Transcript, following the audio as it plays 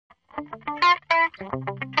Hi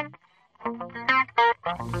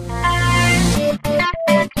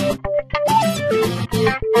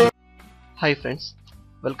friends,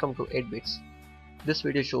 welcome to 8 Bits. This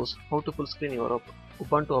video shows how to full screen your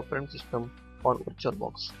Ubuntu operating system on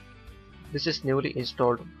VirtualBox. This is newly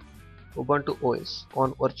installed Ubuntu OS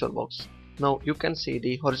on VirtualBox. Now you can see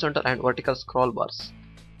the horizontal and vertical scroll bars.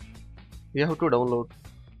 You have to download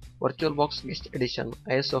VirtualBox Guest Edition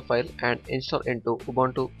ISO file and install into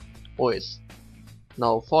Ubuntu OS.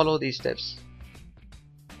 Now follow these steps.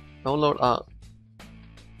 Download a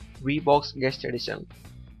VBox Guest Edition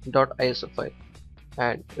 .iso file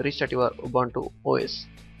and restart your Ubuntu OS.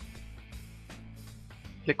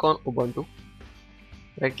 Click on Ubuntu,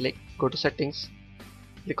 right click, go to settings,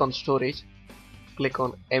 click on storage, click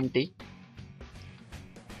on empty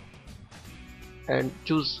and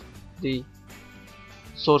choose the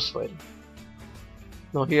source file.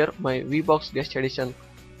 Now here my VBox Guest Edition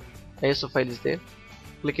ISO file is there.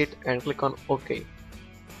 Click it and click on OK.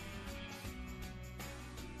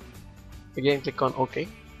 Again click on OK.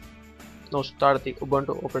 Now start the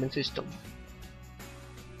Ubuntu operating system.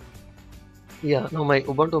 Yeah, now my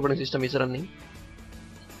Ubuntu operating system is running.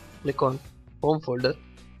 Click on home folder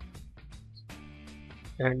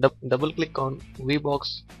and double click on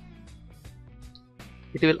VBox.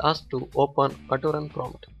 It will ask to open auto run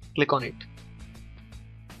prompt. Click on it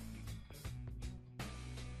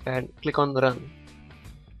and click on run.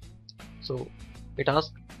 So it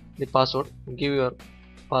asks the password. Give your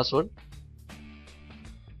password.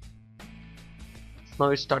 Now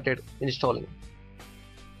it started installing.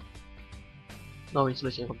 Now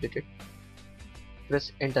installation completed.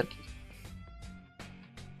 Press enter key.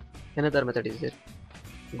 Another method is there.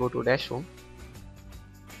 Go to dash home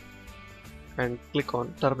and click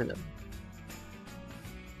on terminal.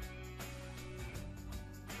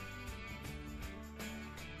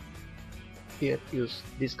 Here use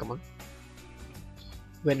this command.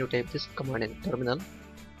 When you type this command in terminal,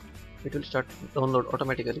 it will start download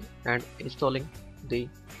automatically and installing the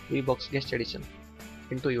VBox Guest Edition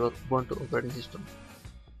into your Ubuntu operating system.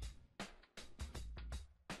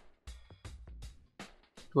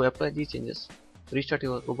 To apply these changes, restart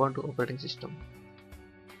your Ubuntu operating system.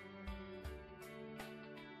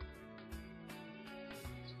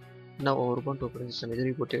 Now our Ubuntu operating system is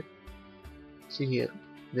rebooted. See here,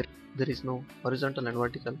 there is no horizontal and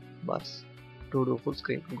vertical bars. To do full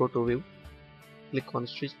screen, go to View, click on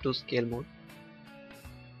Switch to Scale mode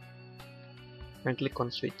and click on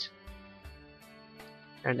Switch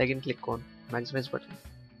and again click on Maximize button.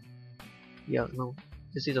 Yeah, now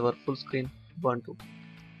this is our full screen Ubuntu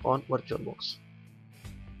on VirtualBox.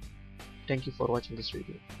 Thank you for watching this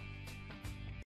video.